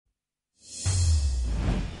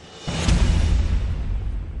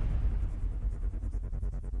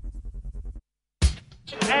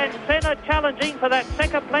Senna challenging for that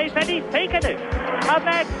second place, and he's taken it. A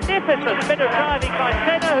magnificent bit of driving by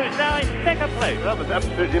Senna, who's now in second place. That was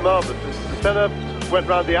absolutely marvellous. Senna went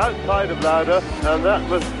round the outside of Lauda, and that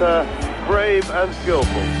was brave and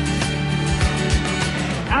skillful.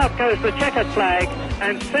 Out goes the checkered flag,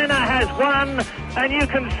 and Senna has won, and you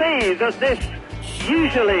can see that this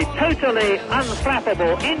usually totally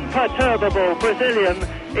unflappable, imperturbable Brazilian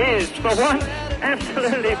is, for once,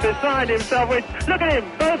 absolutely beside himself. Look at him,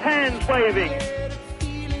 both hands waving.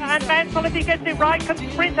 And Mansell, if he gets it right, can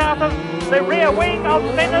sprint out of the rear wing of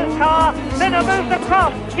Senna's car. Senna moves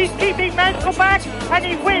across. He's keeping Mansell back, and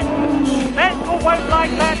he wins. Mansell won't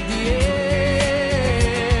like that.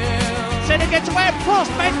 Senna gets away at Prost.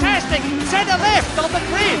 Fantastic. Senna left on the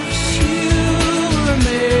grid.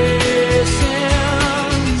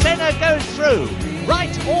 Senna goes through,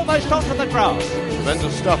 right almost onto the grass.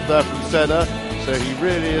 Tremendous stuff there from Senna, so he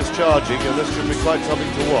really is charging, and this should be quite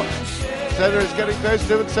something to watch. Senna is getting close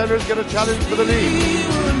to him, and Senna is going to challenge for the lead.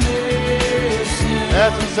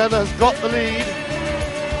 Ayrton Senna has got the lead.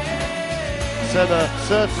 Senna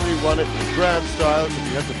certainly won it in grand style because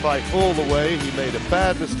he had to fight all the way. He made a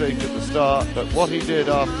bad mistake at the start, but what he did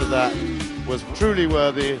after that was truly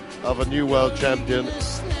worthy of a new world champion.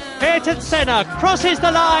 Ayrton Senna crosses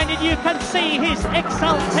the line, and you can see his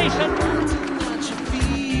exultation.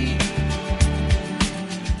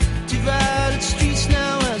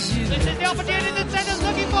 This is the opportunity that Senna's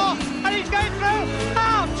looking for, and he's going through.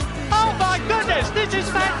 Out! Oh my goodness, this is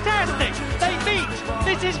fantastic. They meet.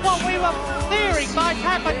 This is what we were fearing might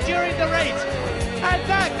happen during the race, and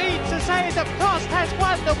that means to say that Prost has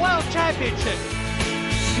won the World Championship.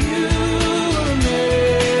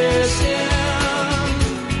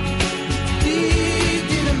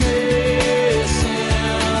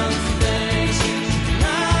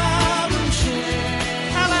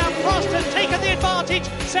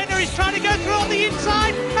 Senna is trying to go through on the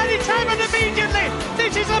inside, and it's happened immediately.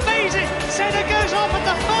 This is amazing. Senna goes off at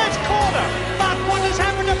the first corner, but what has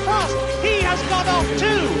happened to Prost? He has gone off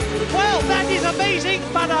too. Well, that is amazing,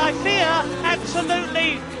 but I fear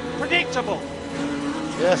absolutely predictable.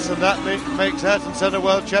 Yes, and that makes Ayrton Senna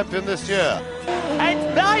world champion this year.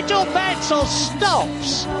 And Nigel Mansell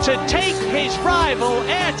stops to take his rival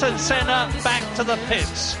Ayrton Senna back to the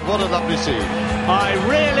pits. What a lovely scene. I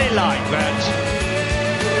really like that.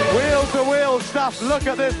 Wheel-to-wheel stuff. Look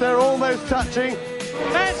at this, they're almost touching.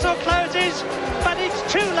 Mansell closes, but it's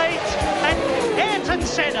too late, and Ayrton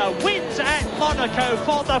Senna wins at Monaco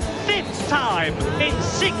for the 5th time in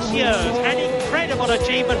 6 years. An incredible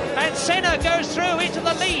achievement, and Senna goes through into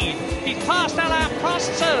the lead. He's passed Alain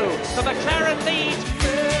Prost, so the McLaren lead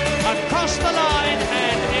across the line,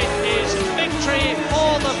 and it is victory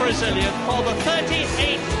for the Brazilian for the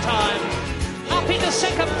 38th time. Up into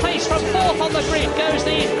second place from 4th on the grid goes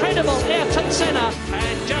the incredible Ayrton Senna,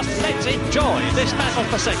 and just let's enjoy this battle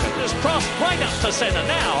for second. There's Prost right up to Senna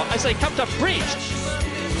now as they come to bridge.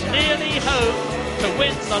 Nearly home to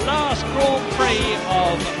win the last Grand Prix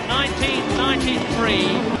of 1993,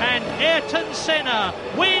 and Ayrton Senna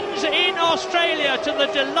wins in Australia to the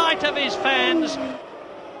delight of his fans.